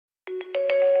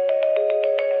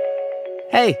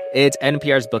Hey, it's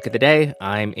NPR's Book of the Day.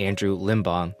 I'm Andrew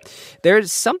Limbong.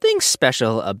 There's something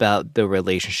special about the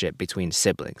relationship between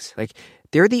siblings.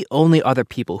 They're the only other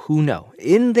people who know,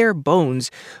 in their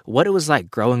bones, what it was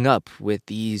like growing up with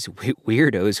these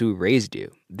weirdos who raised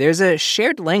you. There's a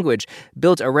shared language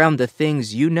built around the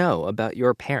things you know about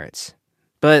your parents.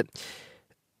 But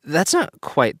that's not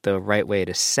quite the right way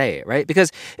to say it, right?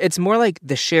 Because it's more like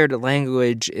the shared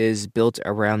language is built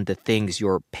around the things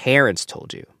your parents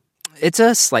told you. It's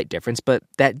a slight difference, but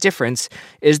that difference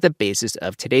is the basis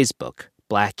of today's book,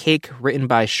 Black Cake, written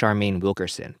by Charmaine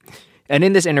Wilkerson. And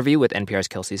in this interview with NPR's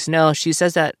Kelsey Snell, she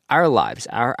says that our lives,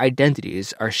 our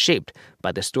identities, are shaped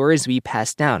by the stories we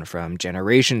pass down from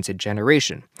generation to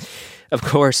generation. Of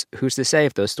course, who's to say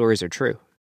if those stories are true?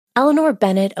 Eleanor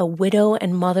Bennett, a widow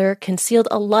and mother, concealed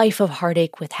a life of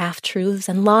heartache with half-truths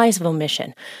and lies of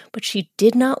omission, but she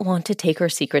did not want to take her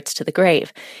secrets to the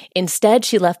grave. Instead,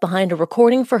 she left behind a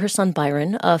recording for her son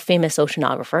Byron, a famous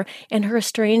oceanographer, and her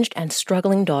estranged and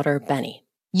struggling daughter, Benny.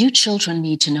 You children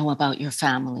need to know about your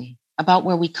family, about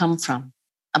where we come from,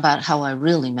 about how I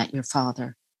really met your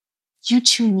father. You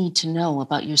too need to know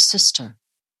about your sister.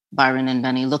 Byron and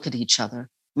Benny look at each other,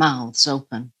 mouths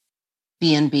open.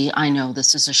 B&B, I know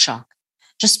this is a shock.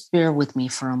 Just bear with me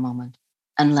for a moment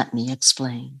and let me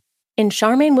explain. In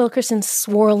Charmaine Wilkerson's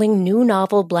swirling new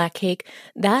novel, Black Cake,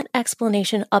 that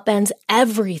explanation upends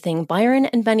everything Byron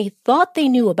and Benny thought they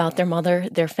knew about their mother,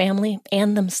 their family,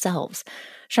 and themselves.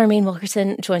 Charmaine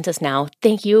Wilkerson joins us now.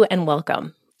 Thank you and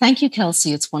welcome. Thank you,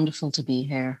 Kelsey. It's wonderful to be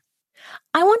here.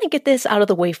 I want to get this out of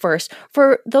the way first.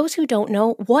 For those who don't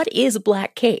know, what is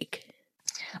Black Cake?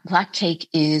 Black cake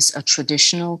is a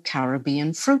traditional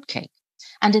Caribbean fruitcake,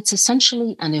 and it's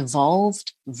essentially an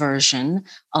evolved version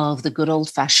of the good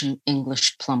old-fashioned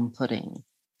English plum pudding.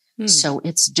 So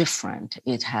it's different.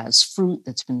 It has fruit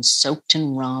that's been soaked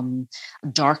in rum,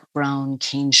 dark brown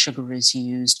cane sugar is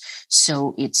used,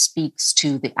 so it speaks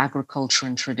to the agriculture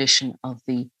and tradition of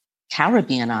the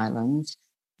Caribbean islands,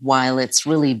 while it's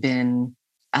really been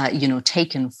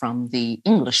taken from the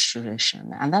English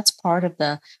tradition. And that's part of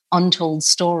the untold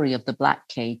story of the Black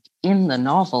Cake in the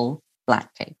novel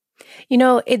Black Cake. You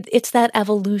know, it's that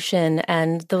evolution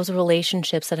and those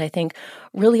relationships that I think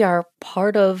really are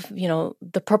part of,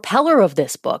 the propeller of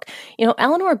this book.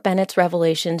 Eleanor Bennett's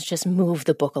revelations just move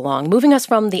the book along, moving us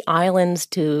from the islands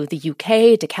to the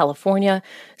UK to California.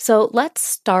 So let's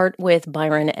start with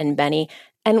Byron and Benny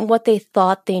and what they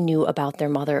thought they knew about their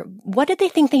mother. What did they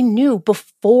think they knew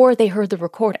before they heard the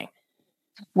recording?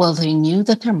 Well, they knew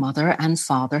that their mother and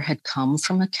father had come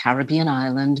from a Caribbean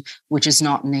island, which is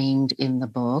not named in the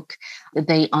book.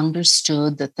 They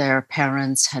understood that their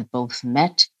parents had both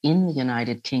met in the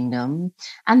United Kingdom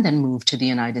and then moved to the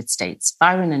United States.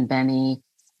 Byron and Benny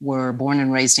were born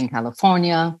and raised in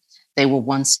California. They were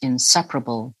once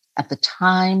inseparable. At the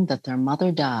time that their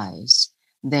mother dies,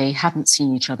 they haven't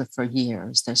seen each other for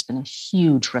years. There's been a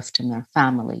huge rift in their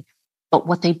family. But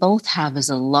what they both have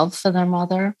is a love for their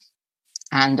mother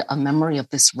and a memory of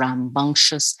this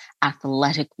rambunctious,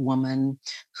 athletic woman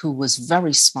who was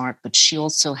very smart, but she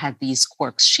also had these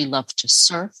quirks. She loved to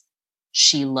surf.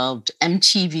 She loved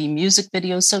MTV music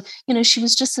videos. So, she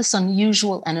was just this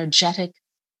unusual, energetic,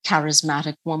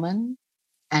 charismatic woman.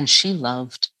 And she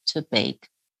loved to bake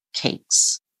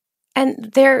cakes.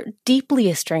 And they're deeply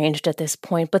estranged at this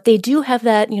point, but they do have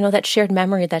that, that shared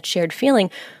memory, that shared feeling.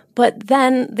 But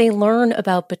then they learn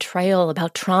about betrayal,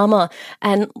 about trauma,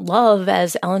 and love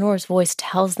as Eleanor's voice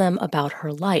tells them about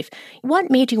her life. What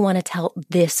made you want to tell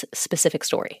this specific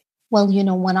story? Well,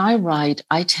 when I write,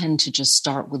 I tend to just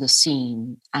start with a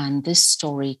scene. And this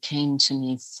story came to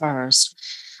me first.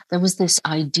 There was this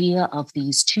idea of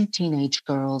these two teenage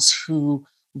girls who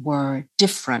were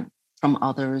different from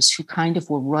others, who kind of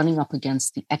were running up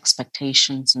against the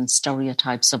expectations and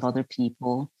stereotypes of other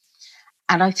people.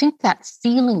 And I think that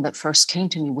feeling that first came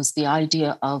to me was the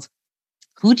idea of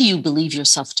who do you believe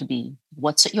yourself to be?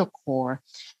 What's at your core?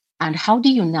 And how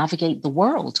do you navigate the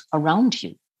world around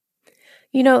you?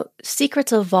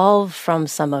 Secrets evolve from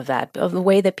some of that. The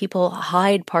way that people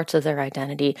hide parts of their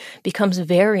identity becomes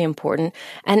very important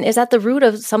and is at the root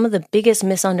of some of the biggest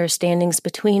misunderstandings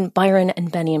between Byron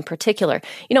and Benny in particular.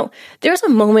 There's a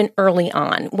moment early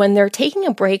on when they're taking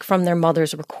a break from their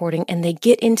mother's recording and they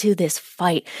get into this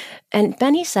fight. And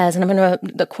Benny says, and I'm going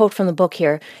to quote from the book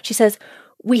here, she says,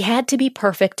 "We had to be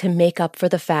perfect to make up for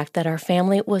the fact that our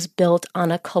family was built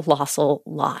on a colossal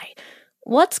lie."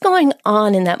 What's going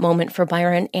on in that moment for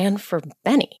Byron and for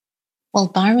Benny? Well,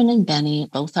 Byron and Benny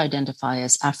both identify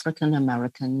as African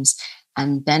Americans,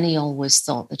 and Benny always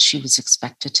thought that she was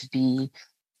expected to be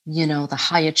the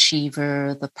high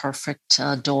achiever, the perfect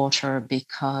daughter,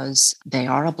 because they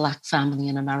are a Black family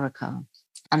in America.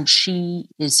 And she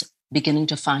is beginning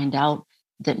to find out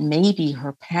that maybe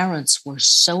her parents were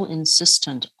so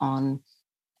insistent on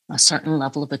a certain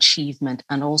level of achievement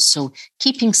and also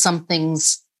keeping some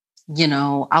things,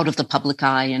 out of the public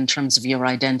eye in terms of your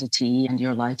identity and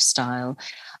your lifestyle,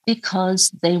 because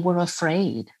they were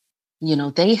afraid.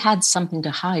 They had something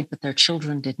to hide, but their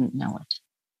children didn't know it.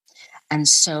 And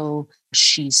so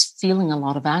she's feeling a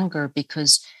lot of anger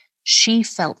because she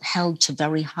felt held to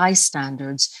very high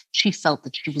standards. She felt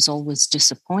that she was always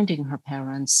disappointing her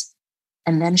parents.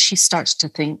 And then she starts to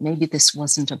think, maybe this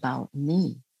wasn't about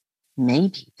me.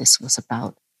 Maybe this was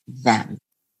about them.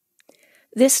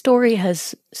 This story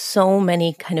has so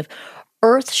many kind of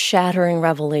earth-shattering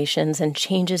revelations and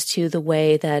changes to the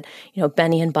way that,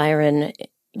 Benny and Byron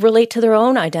relate to their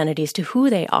own identities, to who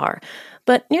they are.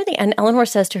 But near the end, Eleanor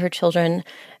says to her children,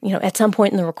 at some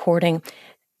point in the recording,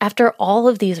 after all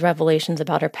of these revelations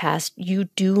about her past, you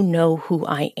do know who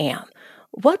I am.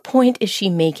 What point is she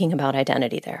making about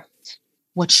identity there?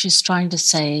 What she's trying to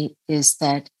say is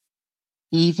that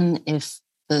even if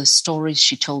the stories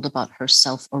she told about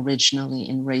herself originally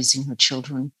in raising her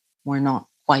children were not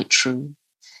quite true,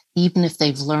 even if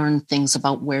they've learned things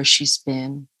about where she's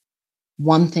been,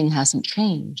 one thing hasn't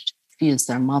changed. She is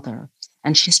their mother.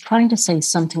 And she's trying to say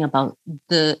something about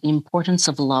the importance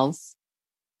of love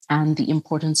and the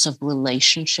importance of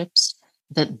relationships,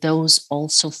 that those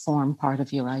also form part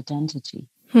of your identity.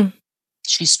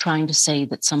 She's trying to say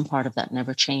that some part of that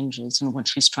never changes. And what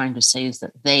she's trying to say is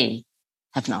that they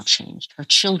have not changed. Her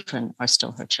children are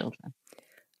still her children.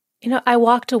 I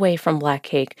walked away from Black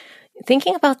Cake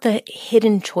thinking about the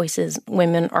hidden choices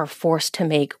women are forced to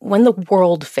make when the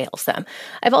world fails them.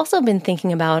 I've also been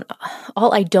thinking about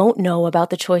all I don't know about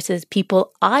the choices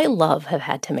people I love have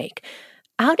had to make.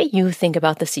 How do you think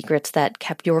about the secrets that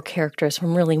kept your characters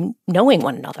from really knowing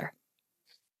one another?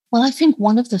 Well, I think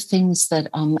one of the things that,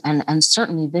 and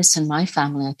certainly this in my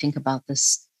family, I think about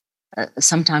this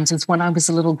sometimes, is when I was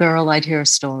a little girl, I'd hear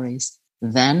stories.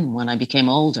 Then when I became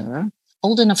old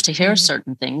enough to hear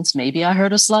certain things, maybe I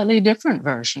heard a slightly different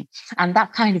version. And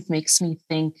that kind of makes me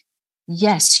think,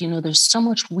 yes, there's so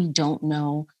much we don't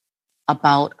know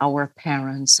about our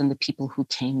parents and the people who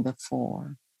came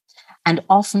before. And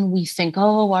often we think,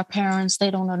 our parents,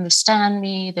 they don't understand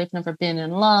me. They've never been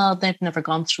in love. They've never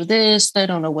gone through this. They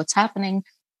don't know what's happening.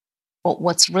 But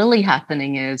what's really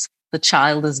happening is the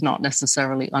child is not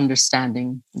necessarily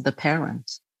understanding the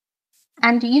parent.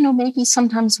 And, maybe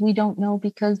sometimes we don't know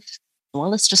because,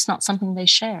 it's just not something they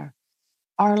share.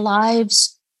 Our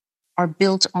lives are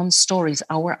built on stories.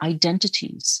 Our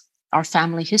identities, our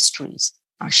family histories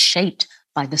are shaped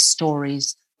by the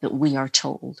stories that we are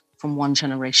told from one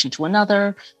generation to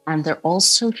another, and they're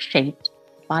also shaped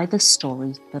by the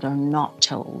stories that are not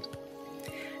told.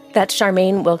 That's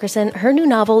Charmaine Wilkerson. Her new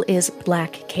novel is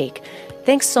Black Cake.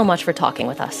 Thanks so much for talking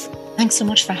with us. Thanks so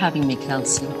much for having me,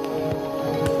 Kelsey.